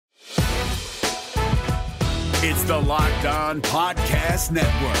It's the Locked On Podcast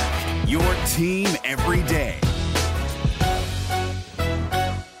Network, your team every day.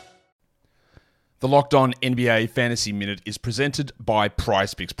 The Locked On NBA Fantasy Minute is presented by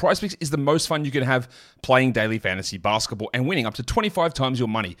PrizePicks. PrizePicks is the most fun you can have playing daily fantasy basketball and winning up to 25 times your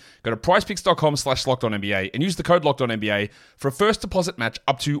money. Go to prizepicks.com/LockedOnNBA and use the code LockedOnNBA for a first deposit match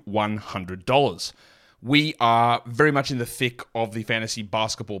up to $100. We are very much in the thick of the fantasy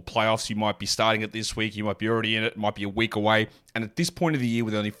basketball playoffs. You might be starting it this week. You might be already in it. It might be a week away. And at this point of the year,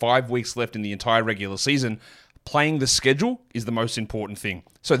 with only 5 weeks left in the entire regular season, playing the schedule is the most important thing.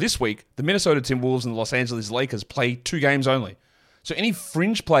 So this week, the Minnesota Timberwolves and the Los Angeles Lakers play 2 games only. So any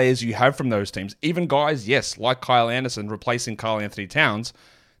fringe players you have from those teams, even guys, yes, like Kyle Anderson replacing Karl Anthony Towns,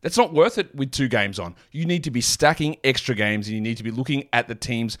 that's not worth it with 2 games on. You need to be stacking extra games, and you need to be looking at the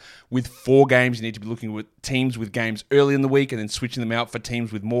teams with 4 games. You need to be looking at teams with games early in the week and then switching them out for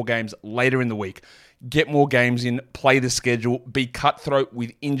teams with more games later in the week. Get more games in, play the schedule, be cutthroat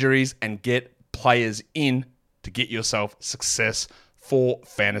with injuries, and get players in to get yourself success for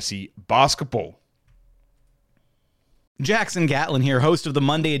fantasy basketball. Jackson Gatlin here, host of the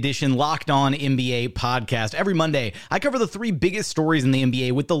Monday edition Locked On NBA podcast. Every Monday, I cover the 3 biggest stories in the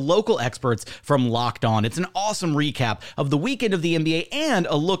NBA with the local experts from Locked On. It's an awesome recap of the weekend of the NBA and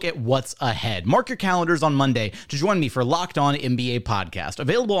a look at what's ahead. Mark your calendars on Monday to join me for Locked On NBA podcast,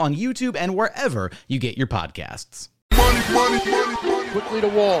 available on YouTube and wherever you get your podcasts. Quickly to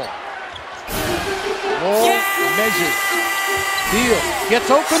Wall. Wall measures. Deal. Gets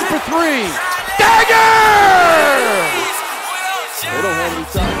open for 3. Dagger! They don't have any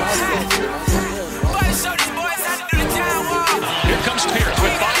time. Here comes Pierce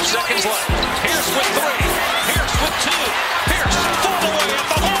with 5 seconds left. Pierce with 3. Pierce with 2. Pierce all the way at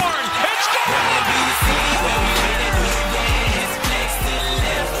the horn. It's gone!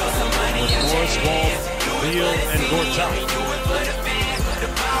 Morris, Wall, Beal, and Gortat.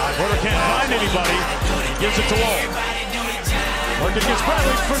 Porter can't find anybody. He gives it to Wall. Working against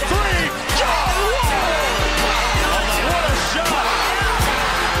Bradley for 3. John Wall! What a shot!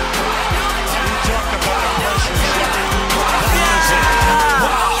 You talk about a person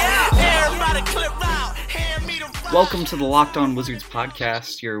Welcome to the Locked On Wizards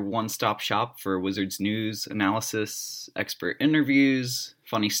podcast, your one-stop shop for Wizards news, analysis, expert interviews,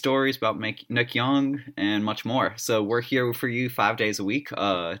 funny stories about Nick Young, and much more. So we're here for you 5 days a week,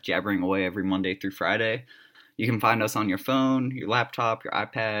 jabbering away every Monday through Friday. You can find us on your phone, your laptop, your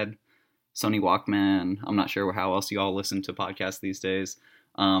iPad, Sony Walkman. I'm not sure how else you all listen to podcasts these days.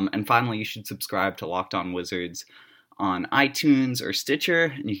 And finally, you should subscribe to Locked On Wizards on iTunes or Stitcher.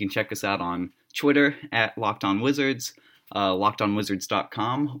 And you can check us out on Twitter at Locked On Wizards,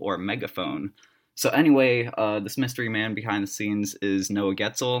 LockedOnWizards.com, or Megaphone. So anyway, this mystery man behind the scenes is Noah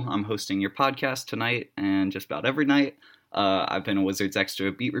Getzel. I'm hosting your podcast tonight and just about every night. I've been a Wizards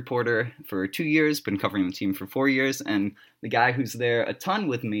Extra beat reporter for 2 years, been covering the team for 4 years, and the guy who's there a ton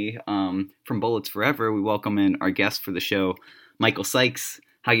with me from Bullets Forever, we welcome in our guest for the show, Michael Sykes.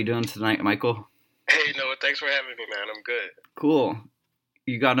 How you doing tonight, Michael? Hey, Noah, thanks for having me, man. I'm good. Cool.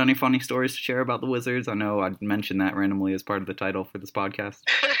 You got any funny stories to share about the Wizards? I know I mentioned that randomly as part of the title for this podcast.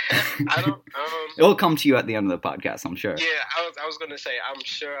 I don't. It'll come to you at the end of the podcast, I'm sure. Yeah, I was gonna say I'm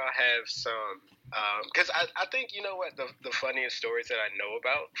sure I'll have some. Because I think, you know what, the funniest stories that I know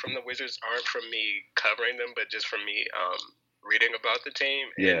about from the Wizards aren't from me covering them, but just from me reading about the team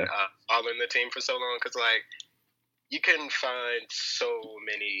and following the team for so long. Because like you can find so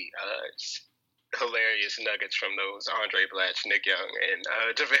many hilarious nuggets from those Andre Blatch, Nick Young, and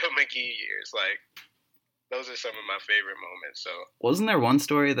JaVale McGee years. Like, those are some of my favorite moments. So, wasn't there one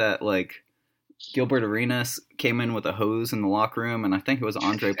story that like Gilbert Arenas came in with a hose in the locker room, and I think it was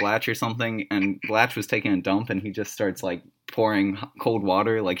Andre Blatch or something, and Blatch was taking a dump, and he just starts like pouring cold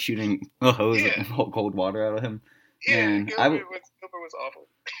water, like shooting a hose of cold water out of him. Yeah, and Gilbert was awful.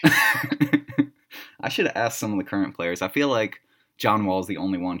 I should have asked some of the current players. I feel like John Wall's the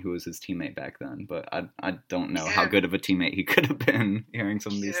only one who was his teammate back then, but I don't know how good of a teammate he could have been hearing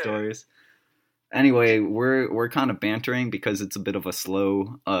some of these stories. Anyway, we're kind of bantering because it's a bit of a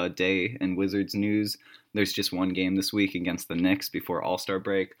slow day in Wizards news. There's just one game this week against the Knicks before All-Star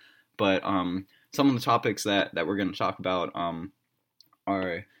break. But some of the topics that we're going to talk about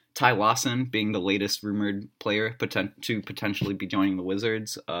are Ty Lawson being the latest rumored player to potentially be joining the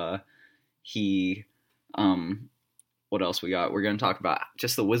Wizards. What else we got? We're going to talk about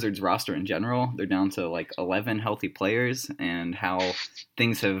just the Wizards roster in general. They're down to like 11 healthy players and how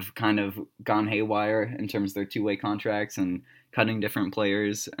things have kind of gone haywire in terms of their two-way contracts and cutting different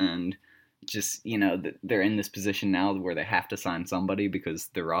players. And just, they're in this position now where they have to sign somebody because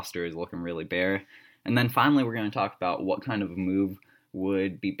their roster is looking really bare. And then finally, we're going to talk about what kind of a move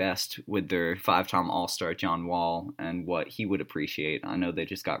would be best with their 5-time All-Star John Wall and what he would appreciate. I know they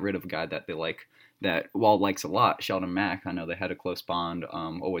just got rid of a guy that they like, that Wall likes a lot, Sheldon Mack. I know they had a close bond,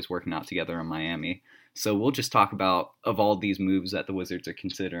 always working out together in Miami. So we'll just talk about, of all these moves that the Wizards are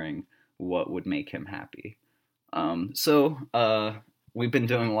considering, what would make him happy. We've been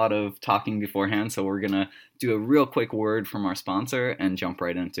doing a lot of talking beforehand, so we're going to do a real quick word from our sponsor and jump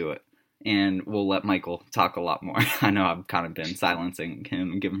right into it. And we'll let Michael talk a lot more. I know I've kind of been silencing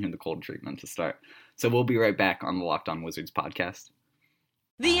him and giving him the cold treatment to start. So we'll be right back on the Locked On Wizards podcast.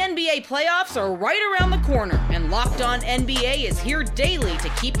 The NBA playoffs are right around the corner, and Locked On NBA is here daily to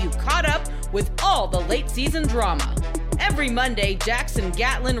keep you caught up with all the late season drama. Every Monday, Jackson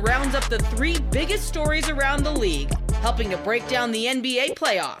Gatlin rounds up the 3 biggest stories around the league, helping to break down the NBA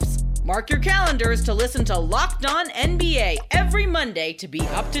playoffs. Mark your calendars to listen to Locked On NBA every Monday to be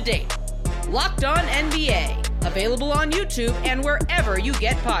up to date. Locked On NBA, available on YouTube and wherever you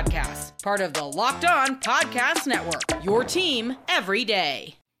get podcasts. Part of the Locked On Podcast Network, your team every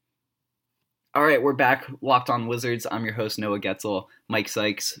day. All right, we're back. Locked On Wizards. I'm your host, Noah Getzel. Mike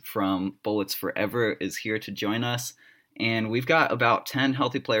Sykes from Bullets Forever is here to join us. And we've got about 10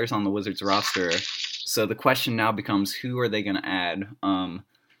 healthy players on the Wizards roster. So the question now becomes, who are they going to add?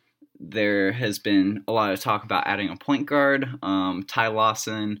 There has been a lot of talk about adding a point guard. Ty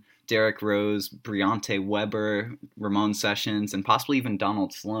Lawson, Derrick Rose, Briante Weber, Ramon Sessions, and possibly even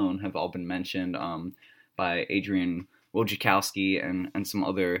Donald Sloan have all been mentioned by Adrian Wojciechowski and some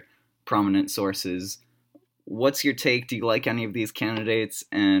other prominent sources. What's your take? Do you like any of these candidates?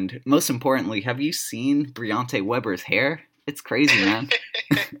 And most importantly, have you seen Briante Weber's hair? It's crazy, man.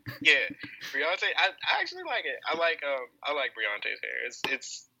 Yeah, Briante. I actually like it. I like Briante's hair.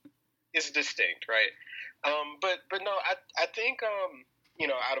 It's distinct, right? But no, I think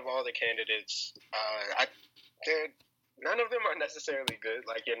out of all the candidates, none of them are necessarily good.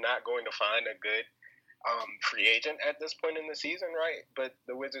 Like, you're not going to find a good free agent at this point in the season, right? But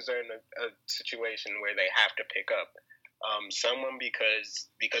the Wizards are in a situation where they have to pick up someone because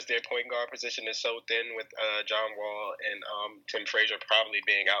their point guard position is so thin with John Wall and Tim Frazier probably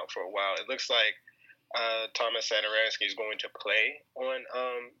being out for a while. It looks like Thomas Satoransky is going to play on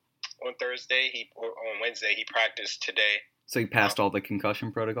Thursday. On Wednesday he practiced today. So he passed all the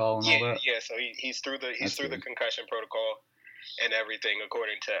concussion protocol and all that? Yeah, so he's through the concussion protocol and everything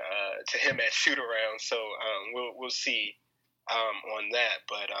according to him at shoot around. So we'll see on that.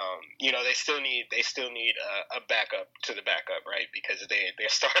 But they still need a backup to the backup, right? Because their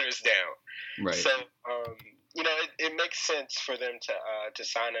starters down. Right. So it makes sense for them to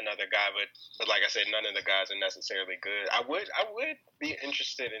sign another guy, but like I said, none of the guys are necessarily good. I would be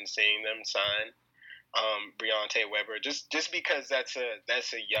interested in seeing them sign Briante Weber, just because that's a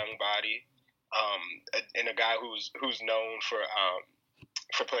young body, and a guy who's known for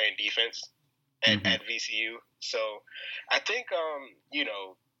playing defense at VCU. So I think a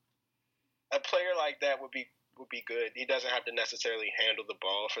player like that would be good. He doesn't have to necessarily handle the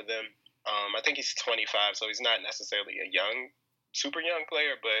ball for them. I think he's 25, so he's not necessarily a super young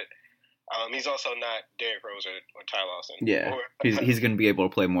player, but he's also not Derrick Rose or Ty Lawson. Yeah, he's going to be able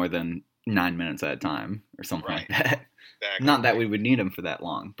to play more than 9 minutes at a time or something like that. Exactly. Not that we would need him for that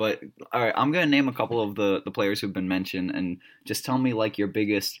long. But, all right, I'm going to name a couple of the players who've been mentioned, and just tell me, like, your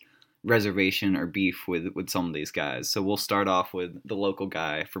biggest reservation or beef with some of these guys. So we'll start off with the local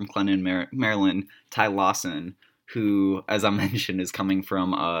guy from Clennon, Maryland, Ty Lawson, who, as I mentioned, is coming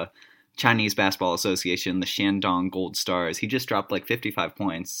from Chinese Basketball Association, the Shandong Gold Stars. He just dropped like 55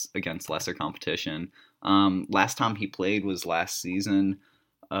 points against lesser competition. Last time he played was last season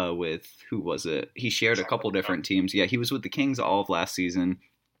with, who was it? He shared a couple different teams. Yeah, he was with the Kings all of last season.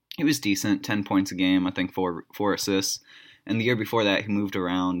 He was decent, 10 points a game, I think 4 assists. And the year before that, he moved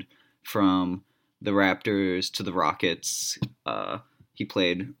around from the Raptors to the Rockets. He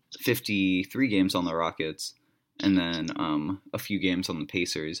played 53 games on the Rockets, and then a few games on the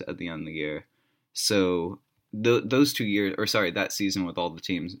Pacers at the end of the year. So those 2 years, that season with all the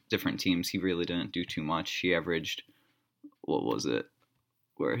teams, different teams, he really didn't do too much. He averaged, what was it?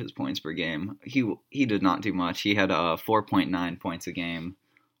 Where are his points per game? He did not do much. He had 4.9 points a game,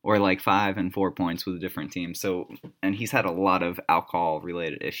 or like 5 and 4 points with a different team. So, and he's had a lot of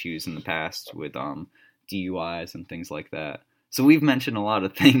alcohol-related issues in the past with DUIs and things like that. So we've mentioned a lot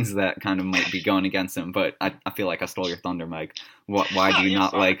of things that kind of might be going against him, but I feel like I stole your thunder, Mike. Why do you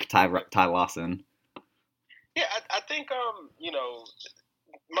not like Ty Lawson? Yeah, I think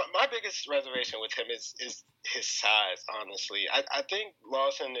my biggest reservation with him is his size. Honestly, I think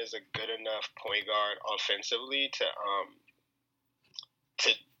Lawson is a good enough point guard offensively to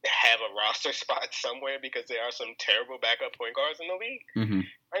have have a roster spot somewhere because there are some terrible backup point guards in the league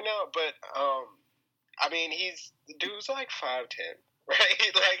right now. But I mean, the dude's like 5'10",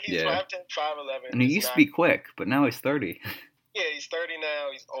 right? Like he's 5'10", 5'11", and he used to be quick, but now he's 30. Yeah, he's 30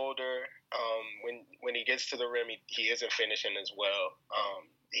 now. He's older. When he gets to the rim, he isn't finishing as well.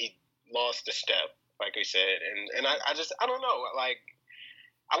 He lost a step, like we said, and I don't know. Like,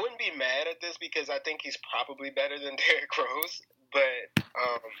 I wouldn't be mad at this because I think he's probably better than Derrick Rose, but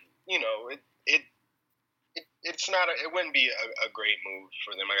you know, it's not. It wouldn't be a great move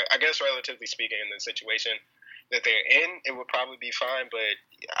for them. I guess, relatively speaking, in the situation that they're in, it would probably be fine. But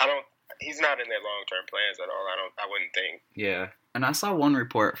he's not in their long-term plans at all. I wouldn't think. Yeah, and I saw one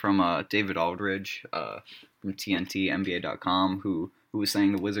report from David Aldridge from TNT, NBA.com, who was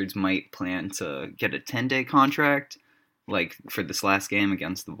saying the Wizards might plan to get a 10-day contract, like for this last game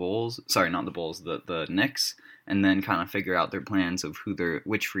against the Bulls. Sorry, not the Bulls, the Knicks, and then kind of figure out their plans of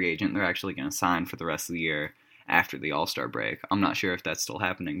which free agent they're actually going to sign for the rest of the year after the All-Star break. I'm not sure if that's still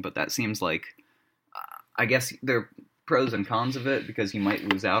happening, but that seems like, I guess there are pros and cons of it, because you might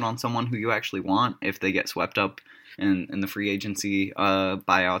lose out on someone who you actually want if they get swept up in the free agency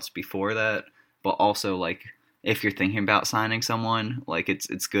buyouts before that. But also, like, if you're thinking about signing someone, like,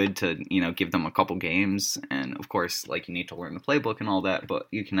 it's good to, you know, give them a couple games, and of course, like, you need to learn the playbook and all that, but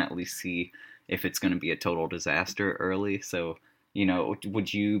you can at least see if it's going to be a total disaster early. So, you know,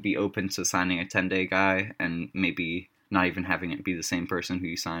 would you be open to signing a 10-day guy and maybe not even having it be the same person who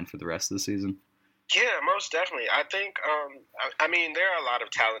you signed for the rest of the season? Yeah, most definitely. I think, I mean, there are a lot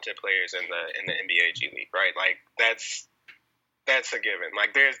of talented players in the NBA G League, right? Like, that's a given.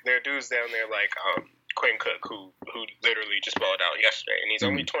 Like, there are dudes down there like Quinn Cook, who literally just balled out yesterday, and he's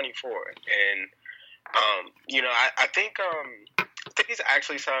only 24. And you know, I think he's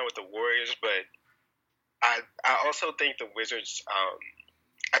actually signed with the Warriors, but I also think the Wizards,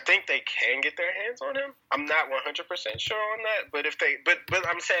 I think they can get their hands on him. I'm not 100% sure on that, but but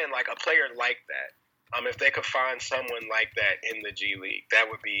I'm saying, like, a player like that, if they could find someone like that in the G League, that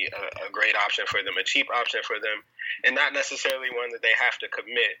would be a great option for them, a cheap option for them, and not necessarily one that they have to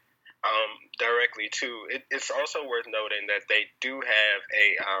commit directly to. It's also worth noting that they do have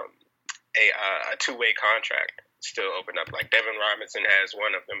a two-way contract still open up. Like, Devin Robinson has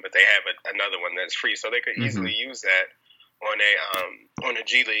one of them, but they have another one that's free, so they could easily use that on a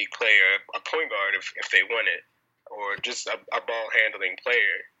G League player, a point guard if they want it, or just a ball handling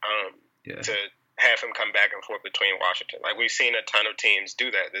player to have him come back and forth between Washington. Like, we've seen a ton of teams do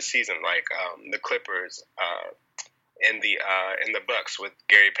that this season, like the Clippers and the Bucks with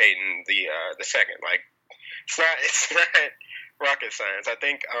Gary Payton the second. Like, it's not rocket science. I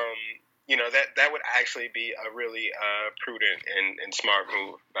think you know, that would actually be a really prudent and smart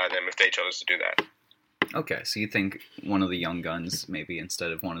move by them if they chose to do that. Okay, so you think one of the young guns maybe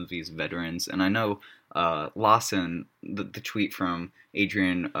instead of one of these veterans. And I know Lawson, the tweet from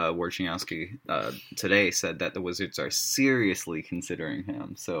Adrian Wojnarowski today said that the Wizards are seriously considering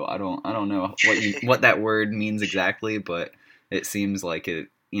him. So I don't know what that word means exactly, but it seems like it,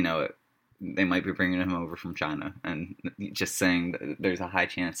 you know, they might be bringing him over from China, and just saying that there's a high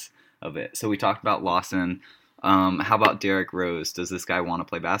chance of it. So we talked about Lawson. How about Derrick Rose? Does this guy want to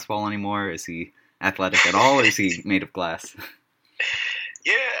play basketball anymore? Is he athletic at all, or is he made of glass?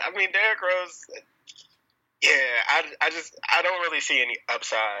 Yeah, I mean, Derrick Rose, yeah, I don't really see any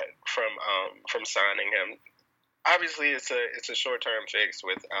upside from signing him. Obviously, it's a short-term fix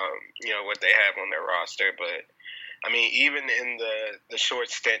with you know, what they have on their roster, but I mean, even in the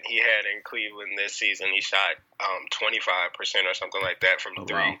short stint he had in Cleveland this season, he shot 25% or something like that from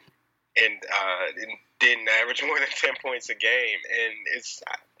three. Wow. And didn't average more than 10 points a game, and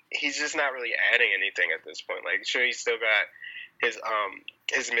he's just not really adding anything at this point. Like, sure, he's still got his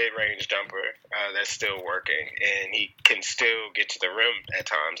mid-range jumper that's still working, and he can still get to the rim at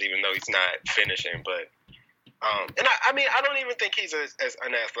times, even though he's not finishing. But and I mean, I don't even think he's as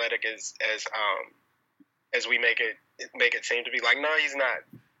unathletic as we make it seem to be. Like, no, he's not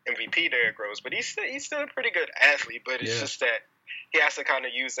MVP Derrick Rose, but he's still a pretty good athlete. But it's just that he has to kind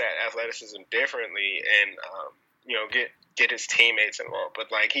of use that athleticism differently and you know, get his teammates involved.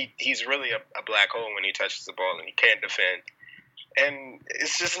 But, like, he's really a black hole when he touches the ball, and he can't defend. And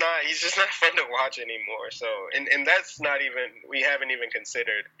he's just not fun to watch anymore. So, and that's not even, we haven't even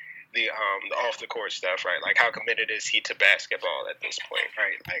considered the off the court stuff, right? Like, how committed is he to basketball at this point,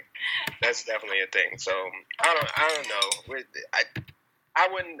 right? Like, that's definitely a thing. So I don't know. I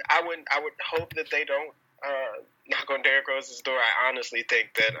would hope that they don't knock on Derrick Rose's door. I honestly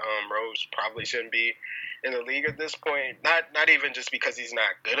think that Rose probably shouldn't be in the league at this point. Not even just because he's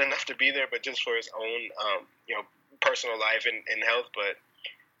not good enough to be there, but just for his own you know, personal life and health. But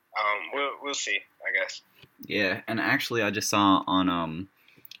we'll see, I guess. Yeah, and actually, I just saw on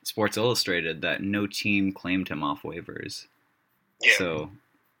Sports Illustrated that no team claimed him off waivers. Yeah.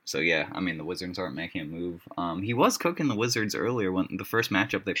 So yeah, I mean, the Wizards aren't making a move. He was cooking the Wizards earlier when the first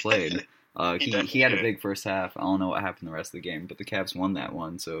matchup they played. He had a big first half. I don't know what happened the rest of the game, but the Cavs won that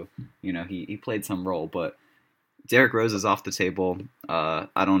one. So, he played some role. But Derrick Rose is off the table.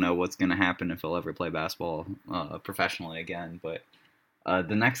 I don't know what's going to happen if he'll ever play basketball professionally again. But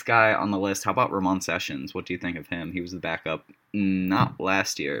the next guy on the list, how about Ramon Sessions? What do you think of him? He was the backup not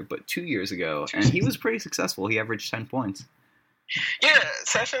last year, but 2 years ago. And he was pretty successful. He averaged 10 points. Yeah,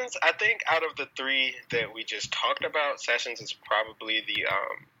 Sessions, I think out of the three that we just talked about, Sessions is probably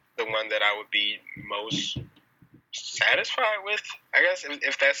the one that I would be most satisfied with, I guess,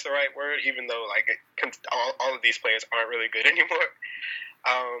 if that's the right word, even though all of these players aren't really good anymore.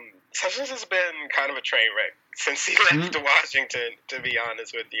 Sessions has been kind of a train wreck since he left Washington, to be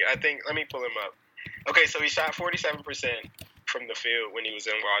honest with you. I think, let me pull him up. Okay, so he shot 47% from the field when he was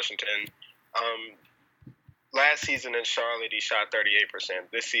in Washington. Last season in Charlotte, he shot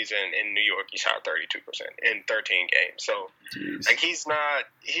 38%. This season in New York, he shot 32% in 13 games. So, he's not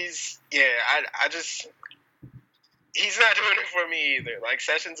doing it for me either.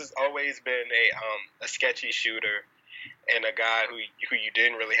 Sessions has always been a sketchy shooter and a guy who you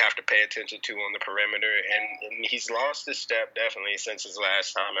didn't really have to pay attention to on the perimeter. And he's lost his step definitely since his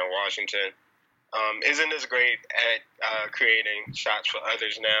last time in Washington. Isn't as great at creating shots for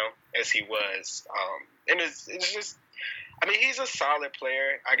others now as he was. And it's just, I mean, he's a solid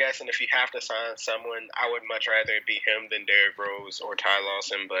player, I guess. And if you have to sign someone, I would much rather it be him than Derrick Rose or Ty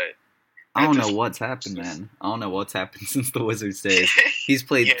Lawson. But I don't know what's happened, man. I don't know what's happened since the Wizards days. He's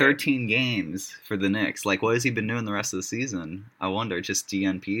played 13 games for the Knicks. What has he been doing the rest of the season? I wonder, just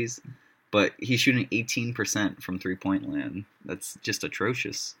DNPs? But he's shooting 18% from three-point land. That's just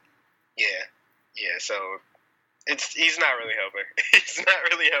atrocious. Yeah, so he's not really helping. He's not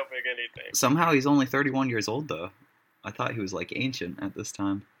really helping anything. Somehow he's only 31 years old, though. I thought he was, ancient at this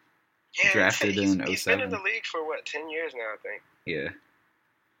time. Yeah, drafted in 07. He's been in the league for, 10 years now, I think. Yeah.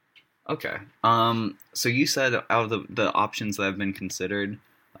 Okay. So you said out of the options that have been considered,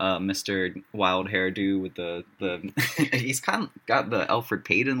 Mr. Wild Hairdo with the he's kind of got the Alfred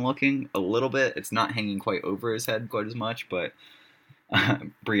Payton looking a little bit. It's not hanging quite over his head quite as much, but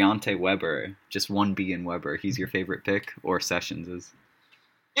Briante Weber, just one B in Weber. He's your favorite pick, or Sessions is?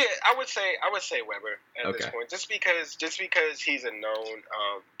 Yeah, I would say Weber at this point, just because he's a known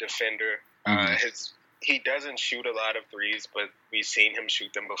defender. He doesn't shoot a lot of threes, but we've seen him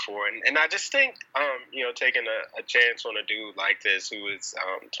shoot them before, and I just think taking a chance on a dude like this who is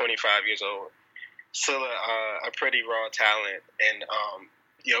 25 years old, still a pretty raw talent, and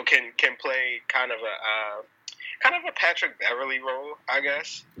can play kind of a Patrick Beverly role, I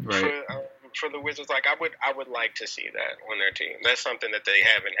guess, right. For the Wizards. I would like to see that on their team. That's something that they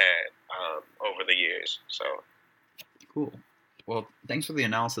haven't had over the years. So cool. Well, thanks for the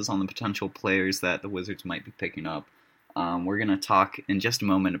analysis on the potential players that the Wizards might be picking up. We're going to talk in just a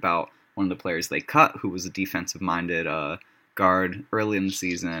moment about one of the players they cut, who was a defensive-minded guard early in the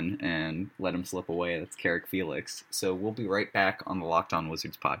season and let him slip away. That's Carrick Felix. So we'll be right back on the Locked On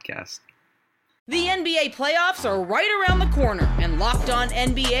Wizards podcast. The NBA playoffs are right around the corner, and Locked On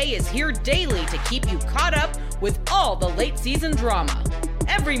NBA is here daily to keep you caught up with all the late-season drama.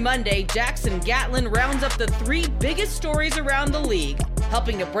 Every Monday, Jackson Gatlin rounds up the 3 biggest stories around the league,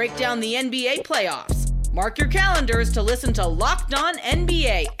 helping to break down the NBA playoffs. Mark your calendars to listen to Locked On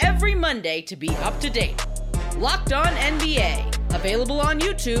NBA every Monday to be up to date. Locked On NBA, available on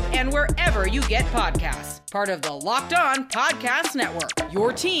YouTube and wherever you get podcasts. Part of the Locked On Podcast Network,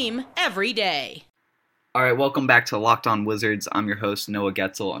 your team every day. All right, welcome back to Locked On Wizards. I'm your host, Noah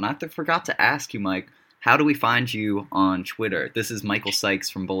Getzel, and I forgot to ask you, Mike, how do we find you on Twitter? This is Michael Sykes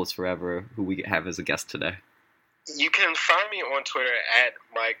from Bullets Forever, who we have as a guest today. You can find me on Twitter at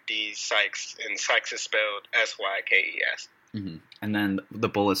Mike D. Sykes, and Sykes is spelled S-Y-K-E-S. Mm-hmm. And then the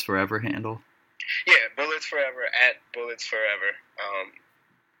Bullets Forever handle? Yeah, Bullets Forever, at Bullets Forever.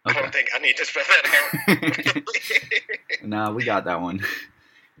 Okay. I don't think I need to spell that out. No, we got that one.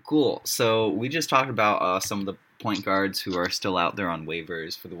 Cool. So we just talked about some of the point guards who are still out there on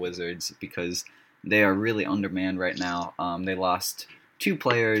waivers for the Wizards because they are really undermanned right now. They lost 2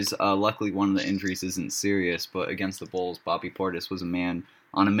 players. Luckily, one of the injuries isn't serious, but against the Bulls, Bobby Portis was a man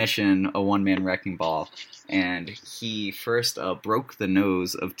on a mission, a one-man wrecking ball, and he first broke the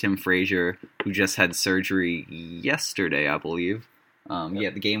nose of Tim Frazier, who just had surgery yesterday, I believe. Yeah,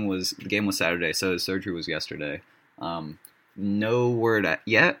 the game was Saturday, so his surgery was yesterday. No word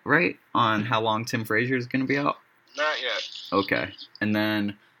yet, right, on how long Tim Frazier is going to be out? Not yet. Okay. And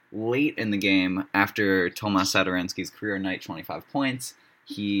then late in the game, after Tomas Satoransky's career night, 25 points,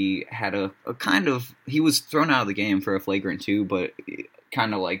 he had a kind of, he was thrown out of the game for a flagrant 2, but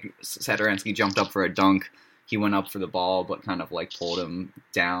kind of like Satoransky jumped up for a dunk. He went up for the ball, but kind of like pulled him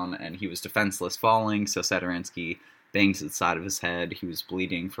down, and he was defenseless falling, so Satoransky banged to the side of his head. He was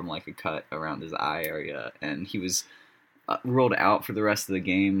bleeding from like a cut around his eye area, and he was ruled out for the rest of the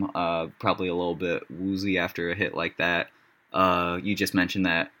game, probably a little bit woozy after a hit like that. You just mentioned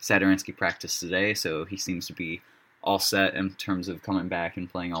that Satoransky practiced today, so he seems to be all set in terms of coming back and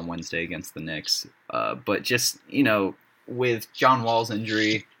playing on Wednesday against the Knicks. But just, with John Wall's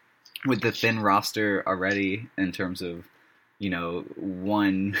injury, with the thin roster already in terms of,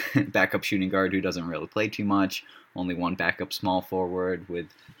 one backup shooting guard who doesn't really play too much, only one backup small forward with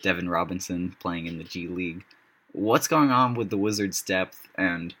Devin Robinson playing in the G League. What's going on with the Wizards' depth,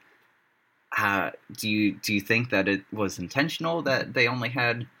 and do you think that it was intentional that they only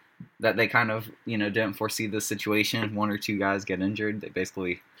had, that they kind of, didn't foresee the situation? One or two guys get injured, they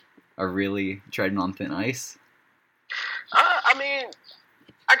basically are really treading on thin ice? I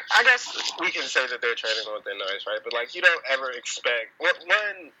guess we can say that they're treading on thin ice, right? But, you don't ever expect... One,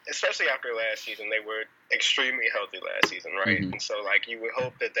 especially after last season, they were extremely healthy last season, right? Mm-hmm. And so, you would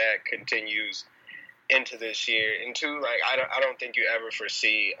hope that continues into this year. And two, I don't think you ever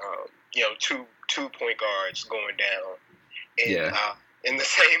foresee, two point guards going down in the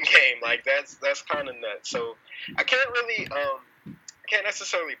same game. That's kind of nuts. So I can't really, can't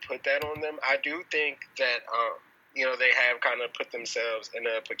necessarily put that on them. I do think that, they have kind of put themselves in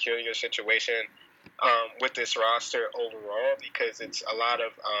a peculiar situation with this roster overall, because it's a lot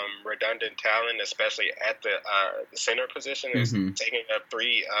of redundant talent, especially at the center position. It's taking up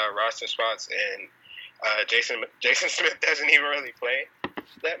 3 roster spots, and Jason Smith doesn't even really play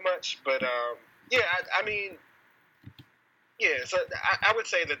that much. But so I would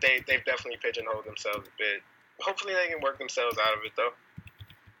say that they've definitely pigeonholed themselves a bit. Hopefully they can work themselves out of it, though.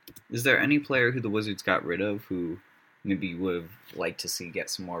 Is there any player who the Wizards got rid of who maybe you would have liked to see get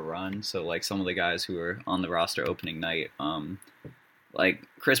some more run? So, some of the guys who were on the roster opening night,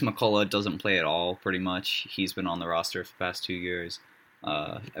 Chris McCullough doesn't play at all, pretty much. He's been on the roster for the past 2 years,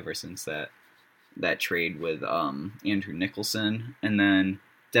 ever since that trade with Andrew Nicholson. And then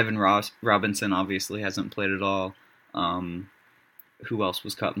Devin Robinson obviously hasn't played at all. Who else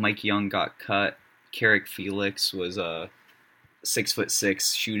was cut? Mike Young got cut. Carrick Felix was a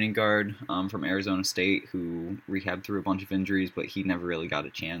 6'6" shooting guard from Arizona State who rehabbed through a bunch of injuries, but he never really got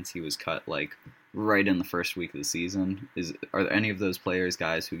a chance. He was cut right in the first week of the season. Are there any of those players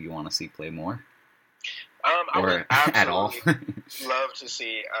guys who you want to see play more? I would absolutely love to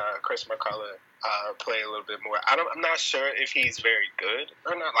see Chris McCullough play a little bit more. I'm not sure if he's very good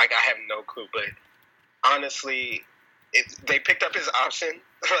or not. I have no clue, but honestly, they picked up his option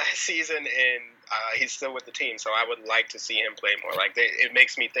last season, and he's still with the team, so I would like to see him play more. It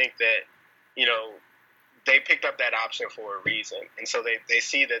makes me think that, they picked up that option for a reason, and so they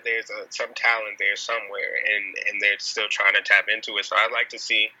see that there's some talent there somewhere, and they're still trying to tap into it. So I'd like to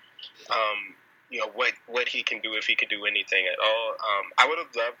see, what he can do, if he could do anything at all. I would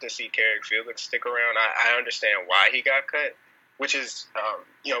have loved to see Carrick Felix stick around. I understand why he got cut, which is,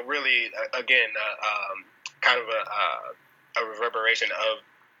 really, again, kind of a reverberation of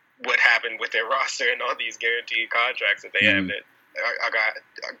what happened with their roster and all these guaranteed contracts that they have that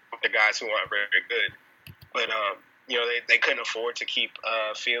the guys who aren't very good. But, they couldn't afford to keep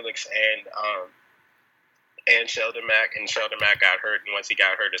Felix and Sheldon Mack, and Sheldon Mack got hurt, and once he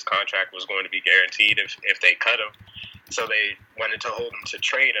got hurt, his contract was going to be guaranteed if they cut him. So they wanted to hold him to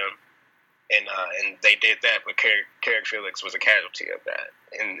trade him, and they did that, but Carrick Felix was a casualty of that.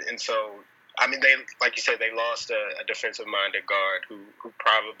 And so, they, like you said, they lost a defensive-minded guard who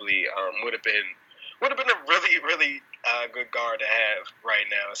probably would have been a really, really good guard to have right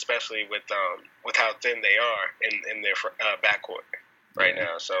now, especially with how thin they are in their backcourt right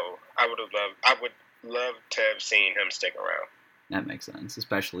now. So I would love to have seen him stick around. That makes sense,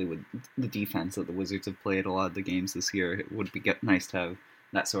 especially with the defense that the Wizards have played a lot of the games this year. It would be nice to have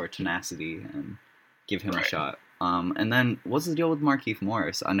that sort of tenacity and give him a shot. And then, what's the deal with Markieff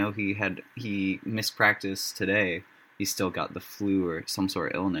Morris? I know he missed practice today. He still got the flu or some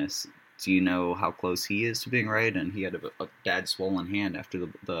sort of illness. Do you know how close he is to being right? And he had a bad swollen hand after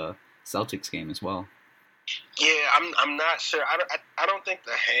the Celtics game as well. Yeah, I'm not sure. I don't think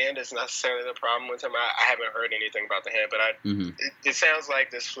the hand is necessarily the problem with him. I haven't heard anything about the hand, but it sounds like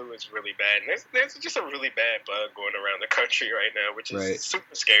this flu is really bad. And there's just a really bad bug going around the country right now, which is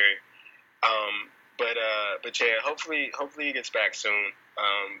super scary. But yeah, hopefully he gets back soon.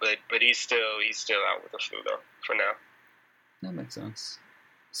 But he's still out with the flu though for now. That makes sense.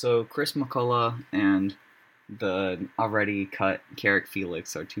 So Chris McCullough and the already cut Carrick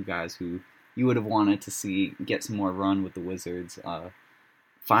Felix are two guys who you would have wanted to see get some more run with the Wizards.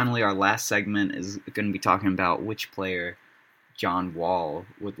 Finally, our last segment is going to be talking about which player John Wall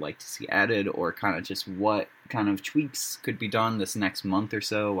would like to see added, or kind of just what kind of tweaks could be done this next month or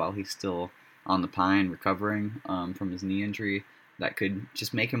so while he's still on the pine recovering from his knee injury that could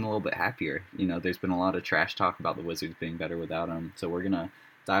just make him a little bit happier. You know, there's been a lot of trash talk about the Wizards being better without him, so we're going to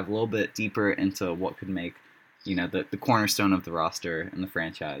dive a little bit deeper into what could make, you know, the cornerstone of the roster and the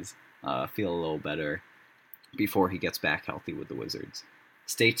franchise feel a little better before he gets back healthy with the Wizards.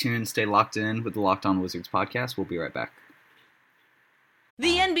 Stay tuned, stay locked in with the Locked On Wizards podcast. We'll be right back.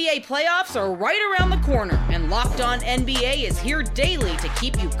 The NBA playoffs are right around the corner, and Locked On NBA is here daily to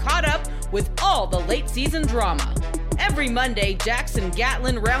keep you caught up with all the late season drama. Every Monday, Jackson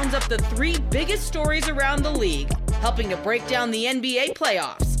Gatlin rounds up the 3 biggest stories around the league, helping to break down the NBA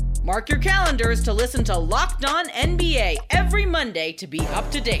playoffs. Mark your calendars to listen to Locked On NBA every Monday to be up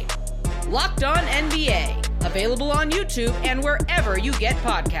to date. Locked On NBA, available on YouTube and wherever you get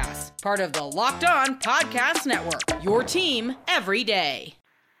podcasts. Part of the Locked On Podcast Network, your team every day.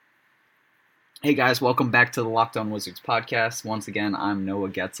 Hey guys, welcome back to the Locked On Wizards podcast. Once again, I'm Noah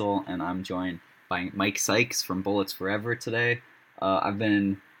Getzel, and I'm joined by Mike Sykes from Bullets Forever today. I've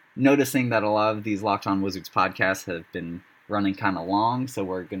been noticing that a lot of these Locked On Wizards podcasts have been running kind of long, so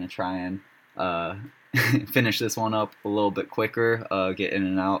we're going to try and finish this one up a little bit quicker, get in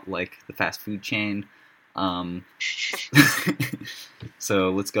and out like the fast food chain. So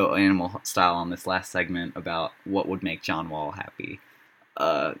let's go animal style on this last segment about what would make John Wall happy.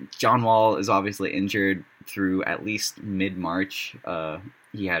 John Wall is obviously injured through at least mid-March.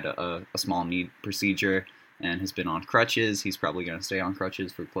 He had a small knee procedure and has been on crutches. He's probably going to stay on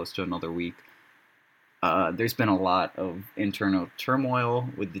crutches for close to another week. There's been a lot of internal turmoil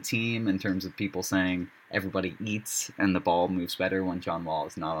with the team in terms of people saying everybody eats and the ball moves better when John Wall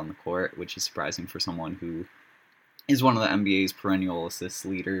is not on the court, which is surprising for someone who is one of the NBA's perennial assist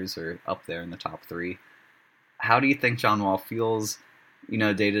leaders, or up there in the top 3. How do you think John Wall feels, you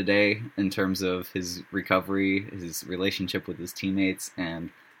know, day to day in terms of his recovery, his relationship with his teammates,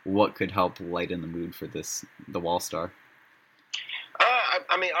 and what could help lighten the mood for the Wall star?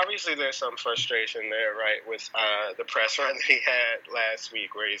 I mean, obviously there's some frustration there, right, with the press run that he had last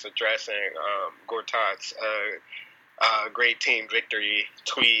week where he's addressing Gortat's great team victory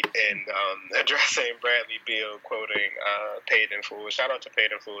tweet and addressing Bradley Beal, quoting Paid in Full. Shout out to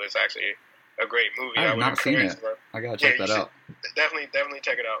Paid in Full. It's actually a great movie. I have not seen it. I gotta check that out. Definitely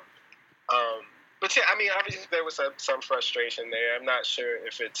check it out. But yeah, I mean, obviously there was some frustration there. I'm not sure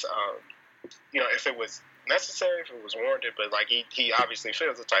if it's, if it was necessary, if it was warranted, but like he obviously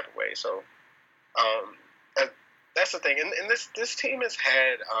feels the type of way. So that's the thing. And this team has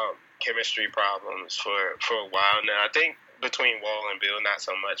had chemistry problems for a while now. I think between Wall and Bill, not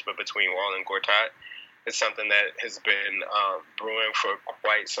so much, but between Wall and Gortat, it's something that has been brewing for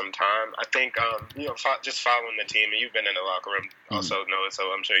quite some time. I think, just following the team, and you've been in the locker room also, Noah,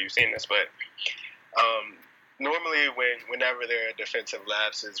 so I'm sure you've seen this, but normally whenever there are defensive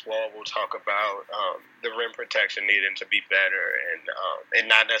lapses, Wall will talk about the rim protection needing to be better and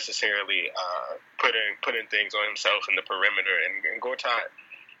not necessarily putting things on himself in the perimeter. And Gortat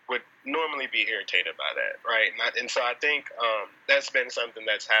would normally be irritated by that, right? And so I think that's been something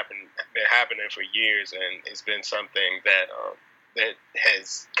that's been happening for years, and it's been something that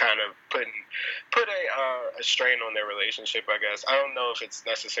has kind of put a strain on their relationship, I guess. I don't know if it's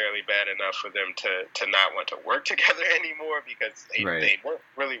necessarily bad enough for them to not want to work together anymore, because they work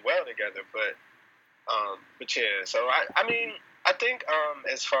really well together. But yeah, so I mean, I think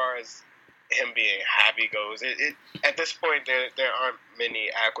as far as him being happy goes, it at this point there aren't many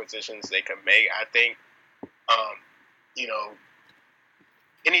acquisitions they can make. I think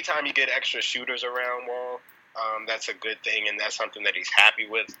anytime you get extra shooters around Wall, that's a good thing, and that's something that he's happy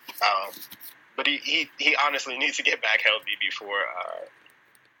with. But he honestly needs to get back healthy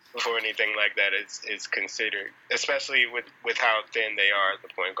before anything like that is considered, especially with how thin they are at the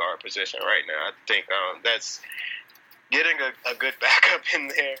point guard position right now. I think that's getting a good backup in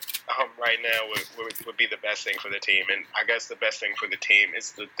there right now would be the best thing for the team. And I guess the best thing for the team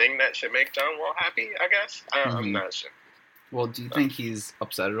is the thing that should make John Wall happy, I guess. I'm not sure. Well, do you think he's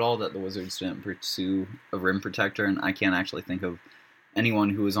upset at all that the Wizards didn't pursue a rim protector? And I can't actually think of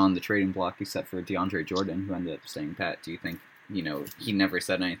anyone who was on the trading block except for DeAndre Jordan, who ended up staying pat. Do you think, he never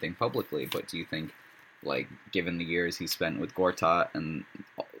said anything publicly, but do you think, like, given the years he spent with Gortat, and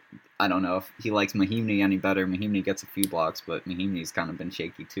I don't know if he likes Mahinmi any better. Mahinmi gets a few blocks, but Mahinmi's kind of been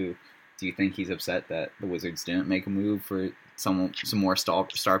shaky too. Do you think he's upset that the Wizards didn't make a move some more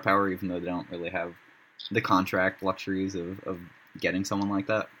star power, even though they don't really have the contract luxuries of getting someone like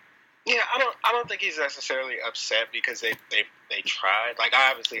that? Yeah, I don't think he's necessarily upset because they tried. Like,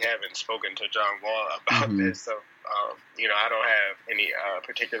 I obviously haven't spoken to John Wall about this, so I don't have any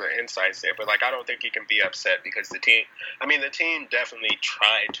particular insights there. But like, I don't think he can be upset because the team definitely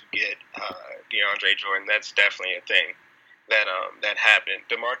tried to get DeAndre Jordan. That's definitely a thing that happened.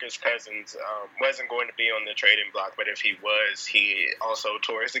 DeMarcus Cousins wasn't going to be on the trading block, but if he was, he also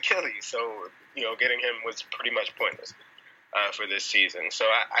tore his Achilles. So getting him was pretty much pointless for this season. So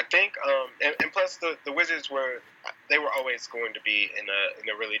I think, and plus the Wizards were always going to be in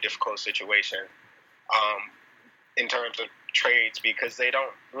a really difficult situation in terms of trades because they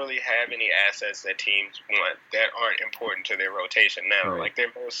don't really have any assets that teams want that aren't important to their rotation now. Right. Like their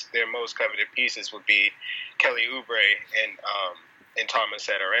most coveted pieces would be Kelly Oubre and Thomas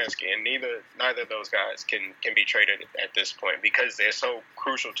Satoransky, and neither of those guys can be traded at this point because they're so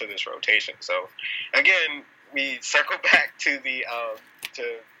crucial to this rotation. So again, we circle back to the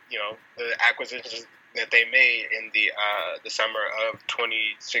acquisitions that they made in the summer of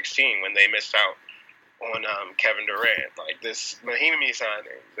 2016 when they missed out on Kevin Durant, like this Mahimi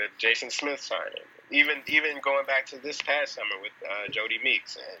signing, the Jason Smith signing, even going back to this past summer with Jody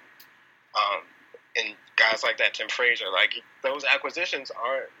Meeks and guys like that, Tim Frazier. Like, those acquisitions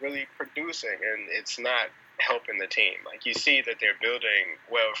aren't really producing, and it's not helping the team. Like, you see that they're building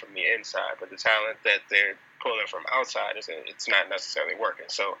well from the inside, but the talent that they're pulling from outside it's not necessarily working.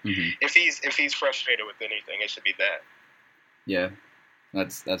 So if he's frustrated with anything, it should be that. Yeah.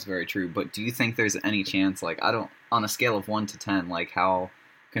 That's very true. But do you think there's any chance, like, on a scale of 1 to 10, like, how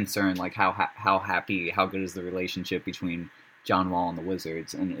concerned, like, how happy, how good is the relationship between John Wall and the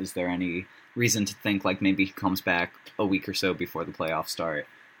Wizards? And is there any reason to think, like, maybe he comes back a week or so before the playoffs start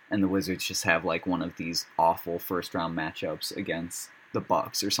and the Wizards just have, like, one of these awful first-round matchups against the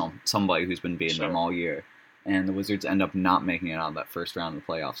Bucks or somebody who's been beating them all year, and the Wizards end up not making it out of that first round of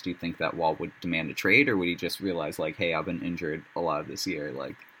the playoffs? Do you think that Wall would demand a trade, or would he just realize, like, hey, I've been injured a lot of this year,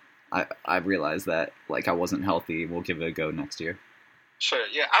 like, I realized that, like, I wasn't healthy, we'll give it a go next year? Sure.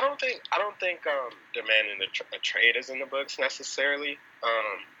 Yeah, I don't think demanding a trade is in the books necessarily.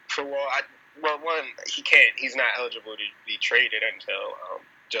 For Wall, one, he can't. He's not eligible to be traded until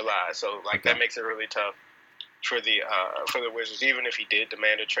July. So that makes it really tough for the Wizards, even if he did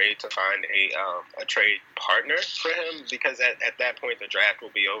demand a trade, to find a trade partner for him, because at that point the draft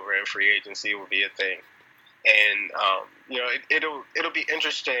will be over and free agency will be a thing. And it'll be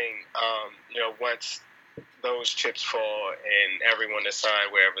interesting once those chips fall and everyone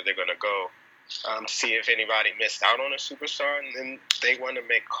decide wherever they're going to go, to see if anybody missed out on a superstar and then they want to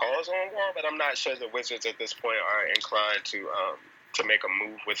make calls on Wall. But I'm not sure the Wizards at this point are inclined to make a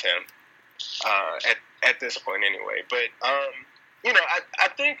move with him at this point anyway. But I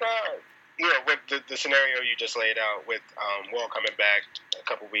think with the scenario you just laid out with Wall coming back a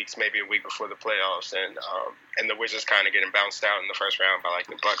couple weeks, maybe a week before the playoffs, and the Wizards kind of getting bounced out in the first round by like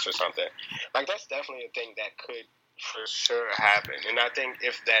the Bucks or something, like, that's definitely a thing that could for sure happen. And I think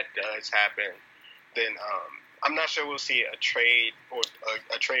if that does happen, then I'm not sure we'll see a trade or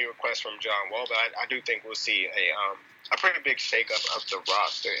a trade request from John Wall, but I do think we'll see a pretty big shakeup of the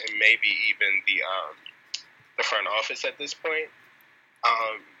roster and maybe even the front office at this point.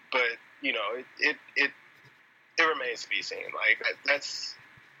 But it remains to be seen. Like, that's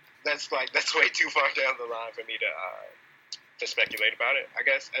way too far down the line for me to speculate about it, I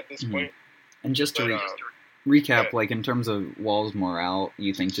guess, at this point. And just to recap, like, in terms of Wall's morale,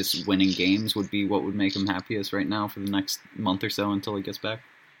 you think just winning games would be what would make him happiest right now for the next month or so until he gets back?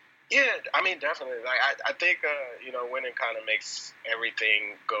 Yeah, I mean, definitely. Like, I think winning kind of makes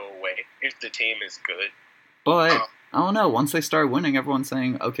everything go away if the team is good. But I don't know. Once they start winning, everyone's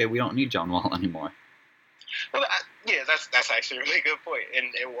saying, "Okay, we don't need John Wall anymore." Well, that's actually a really good point,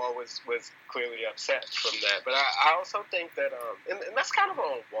 and Wall was clearly upset from that. But I also think that, and that's kind of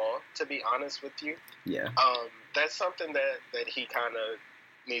on Wall, to be honest with you. Yeah. That's something that he kind of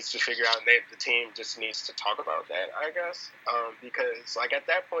needs to figure out, and the team just needs to talk about that, I guess. Because, like, at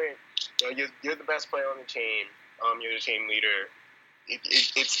that point, you're the best player on the team. You're the team leader.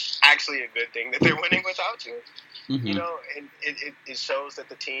 It's actually a good thing that they're winning without you. And it shows that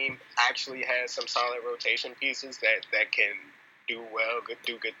the team actually has some solid rotation pieces that can do well,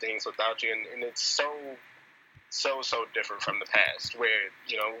 do good things without you. And it's so different from the past where,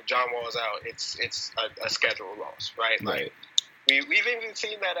 John Wall's out, it's a schedule loss, right? Like, we've even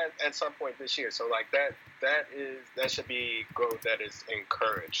seen that at some point this year. So, like, that should be growth that is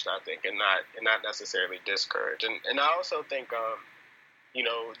encouraged, I think, and not necessarily discouraged. And I also think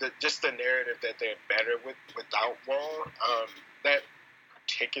just the narrative that they're better without Wall. That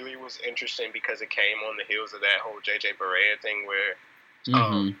particularly was interesting because it came on the heels of that whole JJ Barea thing where,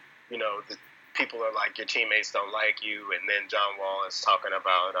 the people are like, your teammates don't like you, and then John Wall is talking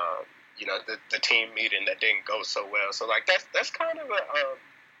about, the team meeting that didn't go so well. So like that's kind of a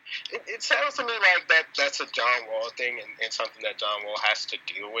it sounds to me like that's a John Wall thing and something that John Wall has to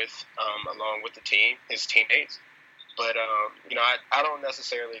deal with along with his teammates. But I don't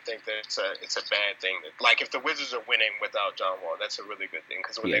necessarily think that it's a bad thing. Like if the Wizards are winning without John Wall, that's a really good thing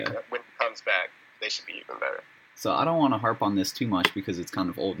because when he comes back, they should be even better. So I don't want to harp on this too much because it's kind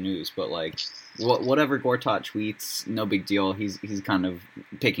of old news, but like whatever Gortat tweets, no big deal. He's kind of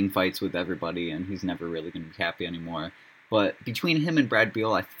picking fights with everybody, and he's never really going to be happy anymore. But between him and Brad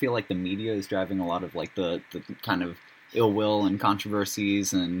Beal, I feel like the media is driving a lot of like the kind of ill will and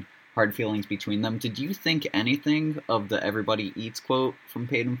controversies and hard feelings between them. Did you think anything of the "everybody eats" quote from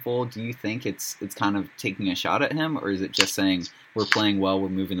Paid in Full? Do you think it's kind of taking a shot at him, or is it just saying we're playing well, we're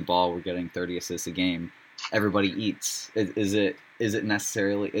moving the ball, we're getting 30 assists a game? Everybody eats. Is it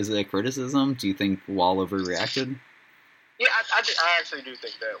a criticism? Do you think Wall overreacted? Yeah, I actually do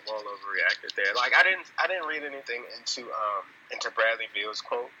think that Wall overreacted there. Like I didn't read anything into Bradley Beal's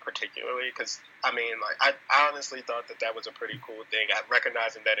quote particularly because I honestly thought that was a pretty cool thing.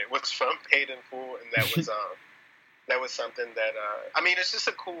 Recognizing that it was from Paid in Full and that was something that it's just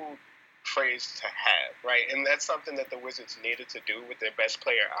a cool phrase to have, right? And that's something that the Wizards needed to do with their best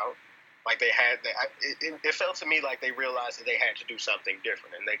player out. Like it felt to me like they realized that they had to do something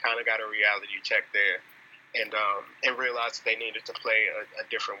different, and they kind of got a reality check there, and realized that they needed to play a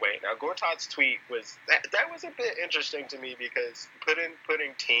different way. Now Gortat's tweet was that was a bit interesting to me because putting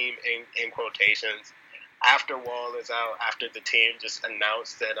team in quotations after Wall is out, after the team just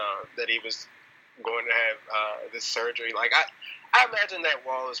announced that he was going to have this surgery. Like I imagine that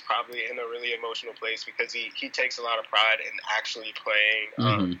Wall is probably in a really emotional place because he takes a lot of pride in actually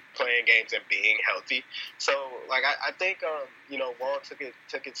playing games and being healthy. So like I think Wall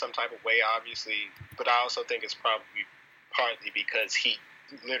took it some type of way, obviously, but I also think it's probably partly because he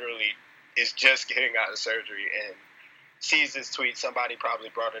literally is just getting out of surgery and sees this tweet. Somebody probably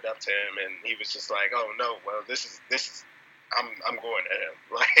brought it up to him, and he was just like, "Oh no, well this is I'm going to him."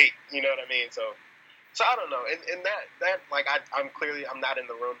 Like, you know what I mean? So I don't know, and that like I'm not in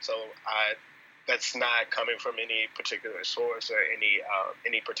the room, so that's not coming from any particular source or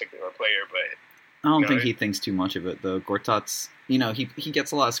any particular player. But I don't think he thinks too much of it though. Gortat's, he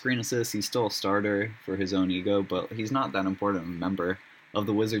gets a lot of screen assists. He's still a starter for his own ego, but he's not that important a member of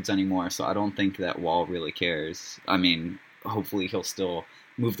the Wizards anymore. So I don't think that Wall really cares. I mean, hopefully he'll still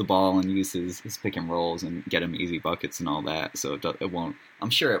move the ball and use his pick and rolls and get him easy buckets and all that. So it won't. I'm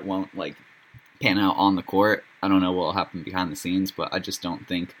sure it won't like pan out on the court. I don't know what will happen behind the scenes, but I just don't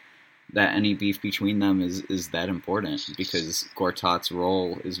think that any beef between them is that important because Gortat's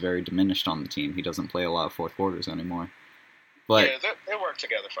role is very diminished on the team. He doesn't play a lot of fourth quarters anymore. But yeah, they work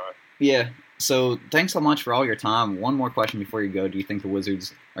together fine. Yeah. So thanks so much for all your time. One more question before you go. Do you think the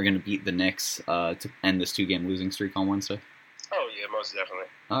Wizards are going to beat the Knicks to end this 2-game losing streak on Wednesday? Oh, yeah, most definitely.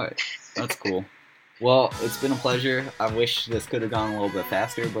 All right. That's cool. Well, it's been a pleasure. I wish this could have gone a little bit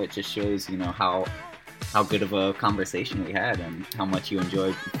faster, but it just shows, how good of a conversation we had and how much you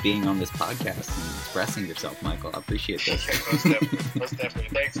enjoyed being on this podcast and expressing yourself, Michael. I appreciate this. Most definitely.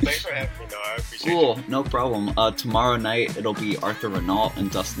 Thanks for having me, Noah. I appreciate it. Cool. No problem. Tomorrow night, it'll be Arthur Renault and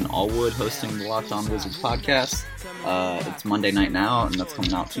Dustin Allwood hosting the Locked On Wizards podcast. It's Monday night now, and that's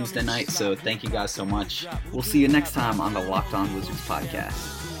coming out Tuesday night, so thank you guys so much. We'll see you next time on the Locked On Wizards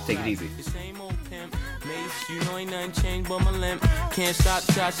podcast. Take it easy. You know ain't nothing changed but my limp. Can't stop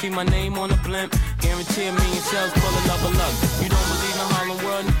till I see my name on the blimp. Guarantee $1 million sales full of love of luck. You don't believe in Harlem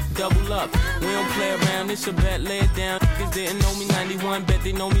World? Double up. We don't play around, it's a bet, lay it down. Niggas didn't know me 91, bet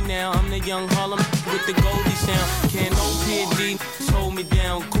they know me now. I'm the young Harlem with the Goldie sound. Can't no PD, hold me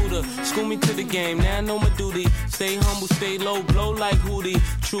down. Cooler, school me to the game, now I know my duty. Stay humble, stay low, blow like Hootie.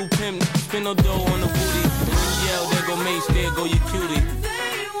 True pimp, spin no dough on the booty. And when you yell, there go Mace, there go your cutie.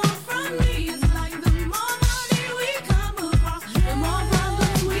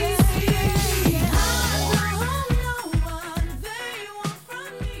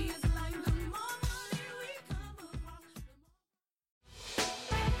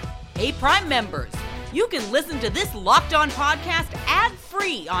 Hey, Prime members, you can listen to this Locked On podcast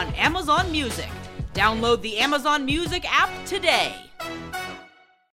ad-free on Amazon Music. Download the Amazon Music app today.